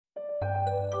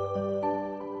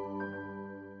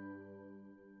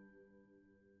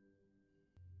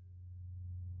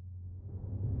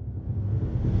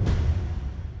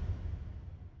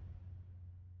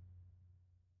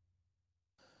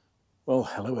Well,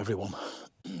 hello everyone.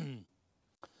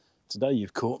 Today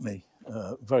you've caught me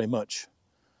very much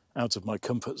out of my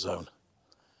comfort zone,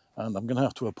 and I'm going to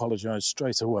have to apologise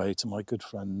straight away to my good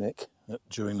friend Nick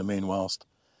during the meanwhilest,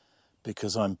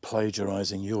 because I'm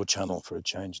plagiarising your channel for a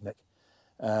change, Nick.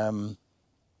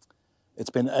 It's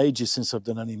been ages since I've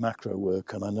done any macro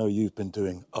work, and I know you've been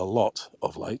doing a lot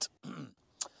of late.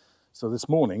 So this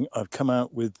morning I've come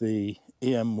out with the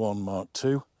EM1 Mark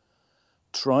II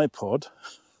tripod.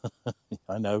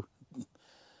 I know,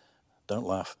 don't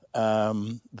laugh.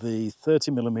 The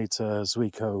 30mm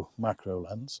Zuiko macro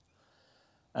lens,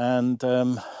 and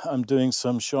I'm doing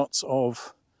some shots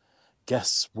of,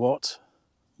 guess what,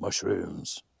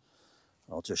 mushrooms.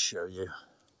 I'll just show you.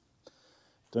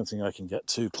 Don't think I can get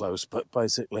too close, but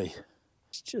basically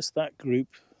it's just that group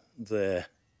there,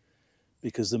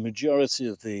 because the majority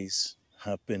of these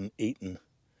have been eaten.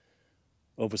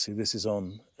 Obviously this is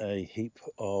on a heap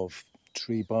of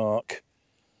tree bark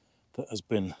that has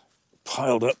been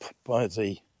piled up by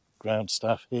the ground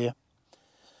staff here.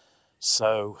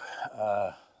 So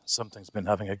something's been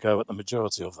having a go at the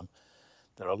majority of them.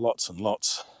 There are lots and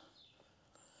lots,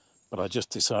 but I just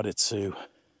decided to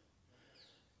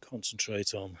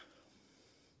concentrate on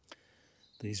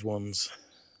these ones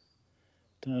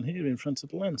down here in front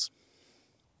of the lens.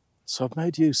 So I've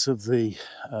made use of the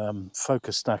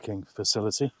focus stacking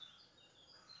facility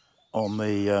on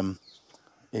the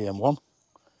EM1.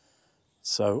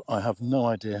 So I have no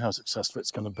idea how successful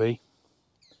it's going to be.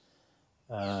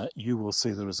 You will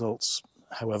see the results,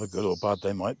 however good or bad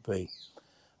they might be.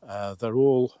 They're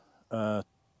all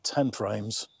 10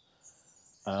 frames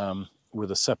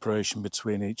with a separation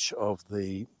between each of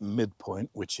the midpoint,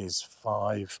 which is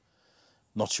 5.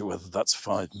 Not sure whether that's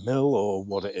 5mm or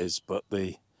what it is, but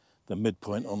the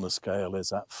midpoint on the scale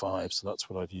is at 5, so that's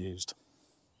what I've used.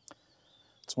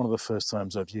 It's one of the first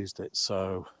times I've used it,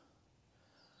 so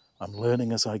I'm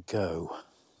learning as I go.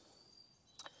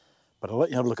 But I'll let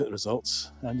you have a look at the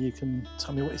results and you can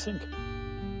tell me what you think.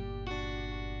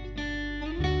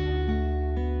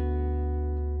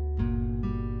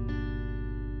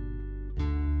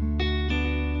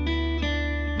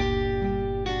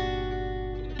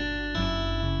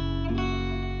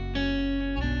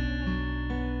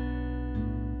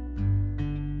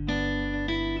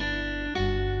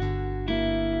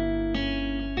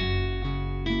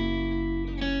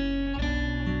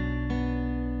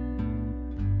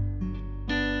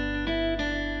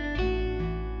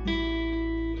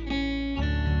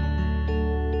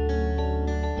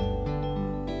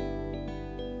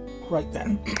 Right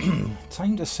then,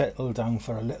 time to settle down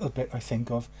for a little bit, I think,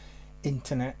 of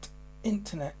internet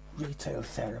retail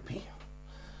therapy.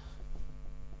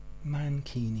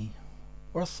 Mankini.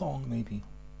 Or a thong, maybe.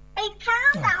 Hey,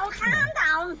 calm down.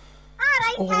 All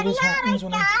right, Always happens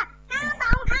when I... Calm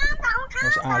down.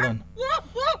 Where's Alan? Yeah,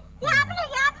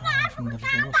 calm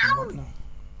down.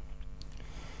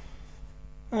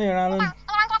 Hiya, Alan.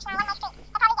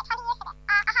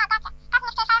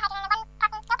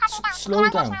 Slow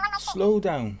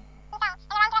down.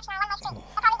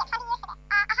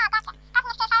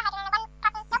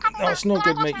 Oh, it's no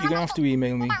good, mate. You're going to have to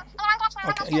email me.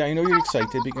 Okay, yeah, I know you're excited,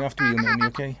 but you're going to have to email me,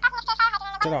 okay?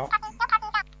 Ta-da.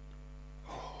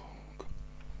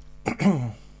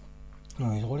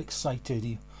 Oh, he's all excited.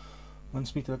 He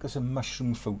wants me to look at some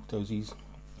mushroom photos he's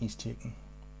taken.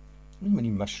 There's many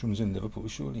mushrooms in Liverpool,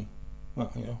 surely.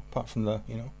 Well, you know, apart from the,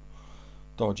 you know,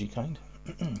 dodgy kind.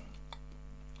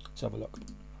 Let's have a look.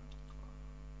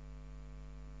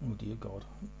 Oh dear God.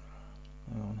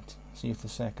 Hang on, let's see if the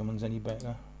second one's any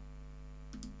better.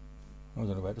 I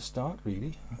don't know where to start,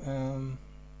 really.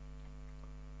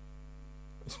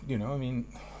 You know, I mean,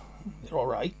 they're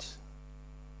alright.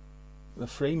 The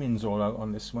framing's all out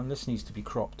on this one. This needs to be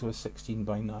cropped to a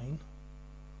 16:9.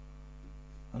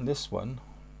 And this one,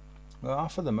 well,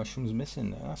 half of the mushroom's missing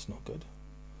there. That's not good.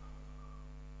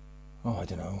 Oh, I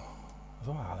don't know. I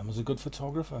thought Alan was a good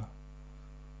photographer.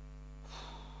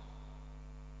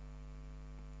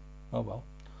 Oh well.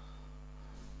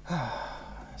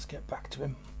 Let's get back to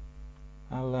him.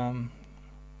 I'll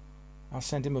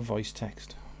send him a voice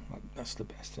text. That's the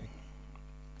best thing.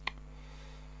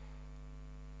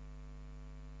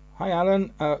 Hi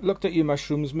Alan, looked at your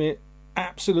mushrooms, mate.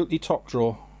 Absolutely top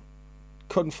draw.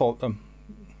 Couldn't fault them.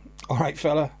 Alright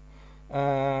fella.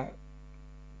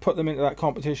 Put them into that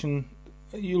competition.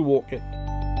 You'll walk it.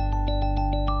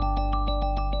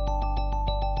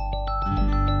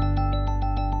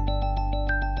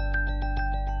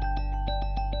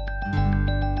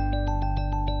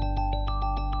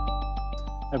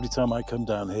 Every time I come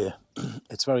down here,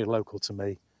 it's very local to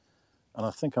me, and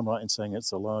I think I'm right in saying it's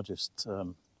the largest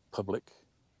public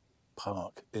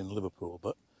park in Liverpool,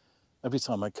 but every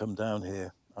time I come down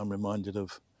here, I'm reminded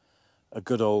of a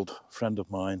good old friend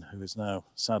of mine who is now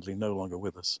sadly no longer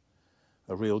with us,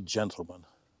 a real gentleman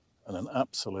and an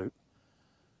absolute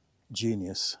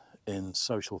genius in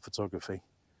social photography,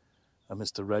 a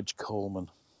Mr. Reg Coleman.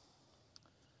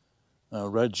 Now,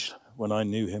 Reg, when I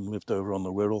knew him, lived over on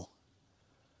the Wirral.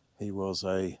 He was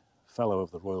a fellow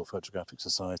of the Royal Photographic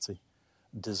Society,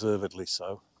 deservedly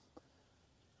so,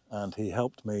 and he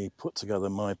helped me put together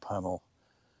my panel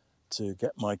to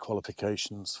get my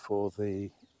qualifications for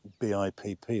the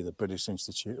BIPP, the British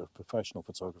Institute of Professional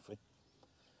Photography.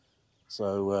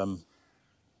 So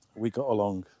we got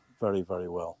along very, very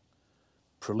well.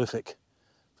 Prolific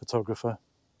photographer,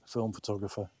 film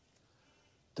photographer,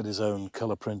 did his own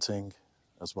colour printing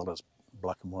as well as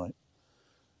black and white,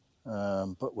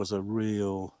 but was a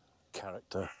real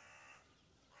character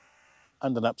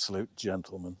and an absolute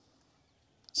gentleman,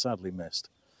 sadly missed.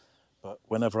 But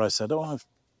whenever I said, oh, I've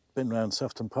been round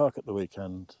Sefton Park at the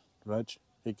weekend, Reg,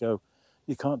 he'd go,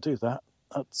 you can't do that,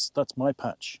 that's my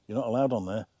patch, you're not allowed on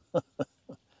there.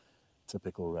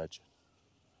 Typical Reg,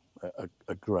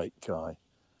 a great guy.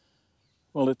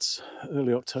 Well, it's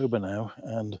early October now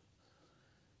and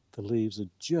the leaves are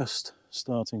just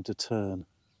starting to turn.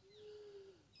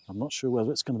 I'm not sure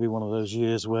whether it's going to be one of those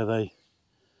years where they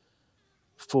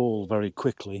fall very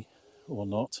quickly or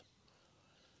not.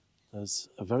 There's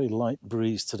a very light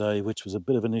breeze today, which was a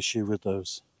bit of an issue with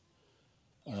those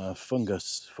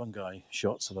fungi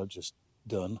shots that I've just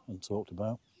done and talked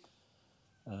about.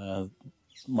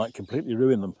 Might completely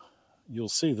ruin them. You'll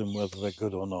see them whether they're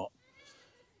good or not.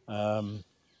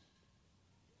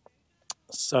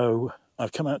 So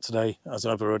I've come out today, as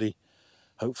I've already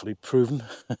hopefully proven,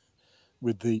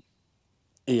 with the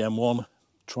EM1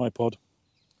 tripod,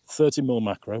 30mm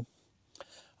macro.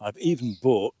 I've even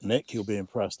bought, Nick, you'll be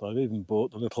impressed, I've even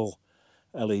bought the little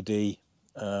LED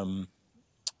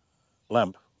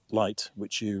lamp light,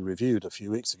 which you reviewed a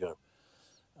few weeks ago.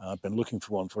 I've been looking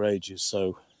for one for ages,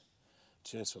 so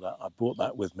cheers for that. I bought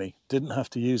that with me. Didn't have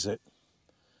to use it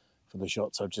for the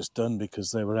shots I've just done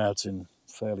because they were out in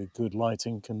fairly good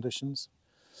lighting conditions.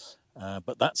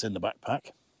 But that's in the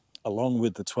backpack, along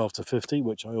with the 12-50,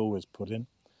 which I always put in,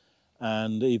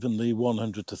 and even the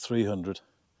 100-300.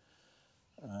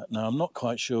 Now, I'm not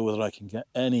quite sure whether I can get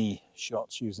any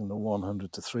shots using the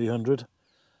 100-300.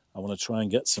 I want to try and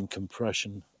get some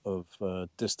compression of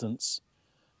distance,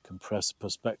 compress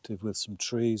perspective with some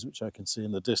trees, which I can see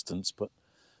in the distance, but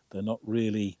they're not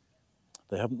really,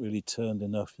 they haven't really turned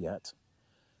enough yet.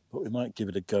 But we might give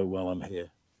it a go while I'm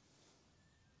here.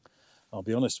 I'll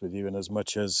be honest with you, in as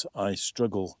much as I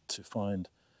struggle to find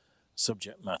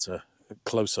subject matter,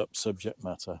 close-up subject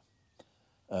matter,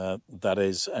 that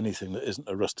is anything that isn't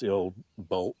a rusty old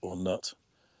bolt or nut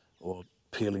or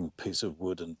peeling piece of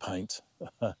wood and paint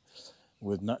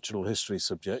with natural history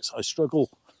subjects. I struggle.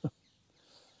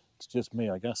 It's just me,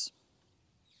 I guess.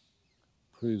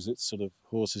 Proves it's sort of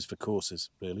horses for courses,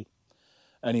 really.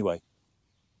 Anyway,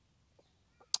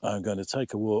 I'm going to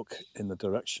take a walk in the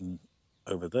direction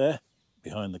over there,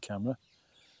 behind the camera,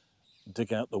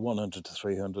 dig out the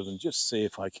 100-300 and just see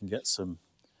if I can get some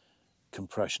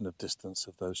compression of distance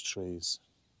of those trees.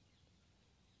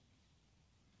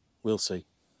 We'll see.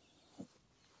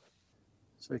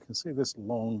 So you can see this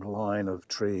long line of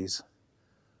trees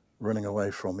running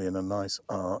away from me in a nice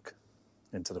arc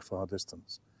into the far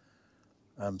distance.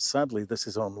 Sadly, this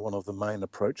is on one of the main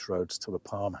approach roads to the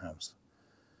Palm House.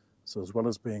 So as well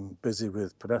as being busy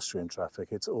with pedestrian traffic,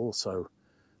 it's also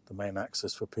the main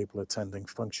access for people attending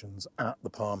functions at the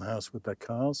Palm House with their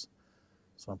cars.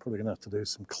 So I'm probably going to have to do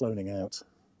some cloning out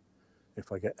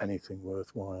if I get anything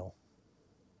worthwhile.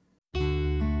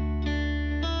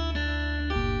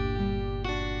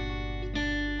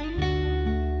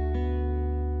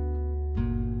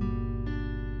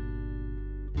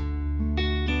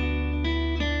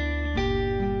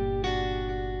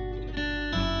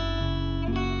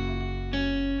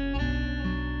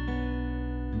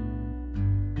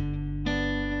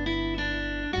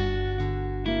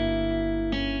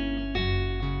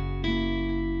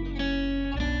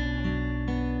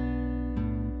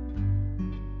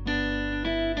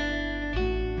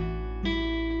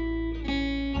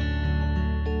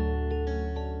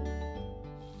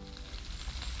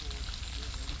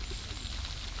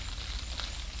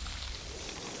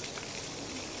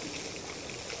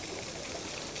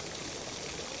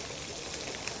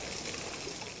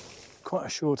 Quite a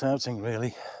short outing,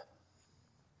 really.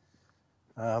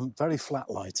 Very flat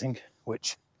lighting,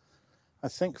 which I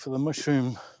think for the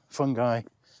mushroom fungi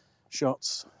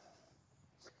shots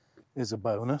is a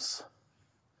bonus.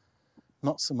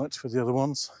 not so much for the other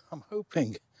ones. I'm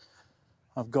hoping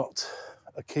I've got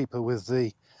a keeper with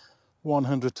the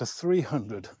 100 to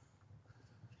 300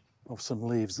 of some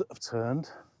leaves that have turned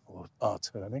or are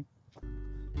turning.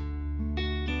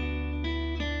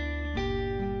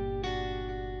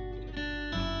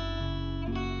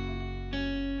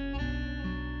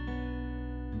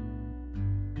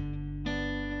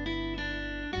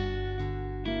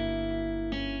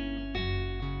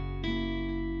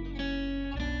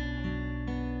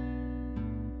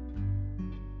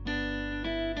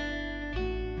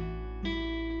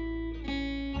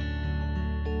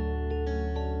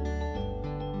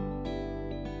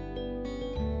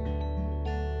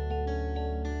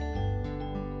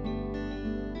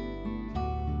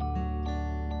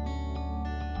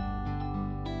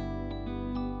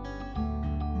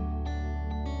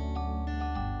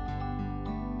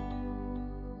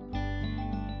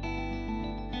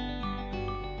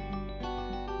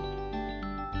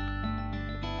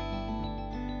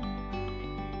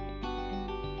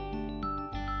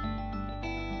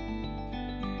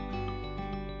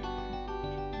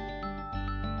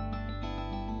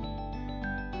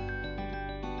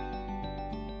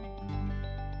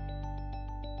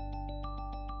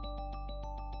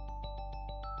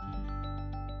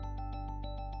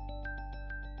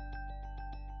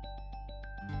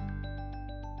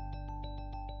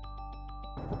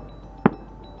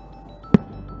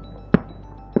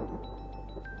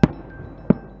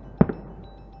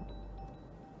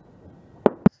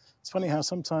 It's funny how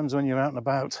sometimes when you're out and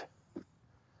about,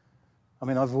 I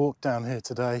mean, I've walked down here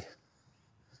today.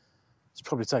 It's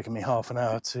probably taken me half an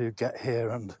hour to get here,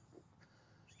 and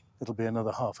it'll be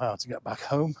another half hour to get back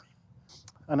home.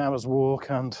 An hour's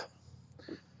walk and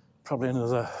probably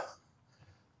another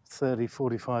 30,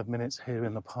 45 minutes here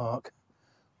in the park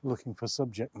looking for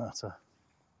subject matter.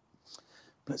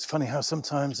 But it's funny how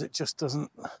sometimes it just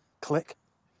doesn't click.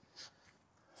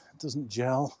 It doesn't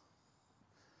gel.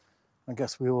 I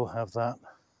guess we all have that.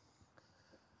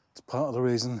 It's part of the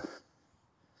reason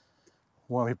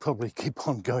why we probably keep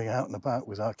on going out and about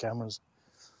with our cameras.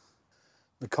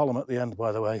 The column at the end,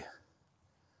 by the way,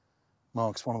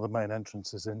 marks one of the main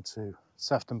entrances into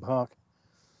Sefton Park.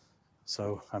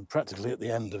 So I'm practically at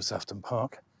the end of Sefton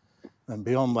Park. And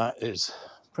beyond that is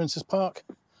Princess Park.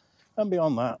 And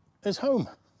beyond that is home.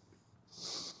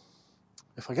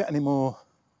 If I get any more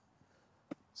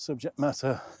subject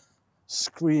matter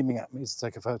screaming at me to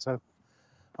take a photo,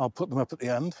 I'll put them up at the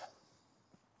end.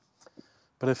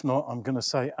 But if not, I'm going to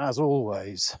say, as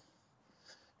always,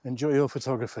 enjoy your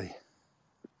photography,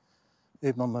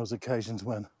 even on those occasions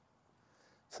when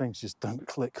things just don't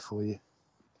click for you.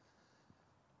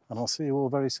 And I'll see you all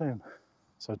very soon.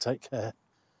 So take care.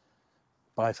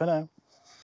 Bye for now.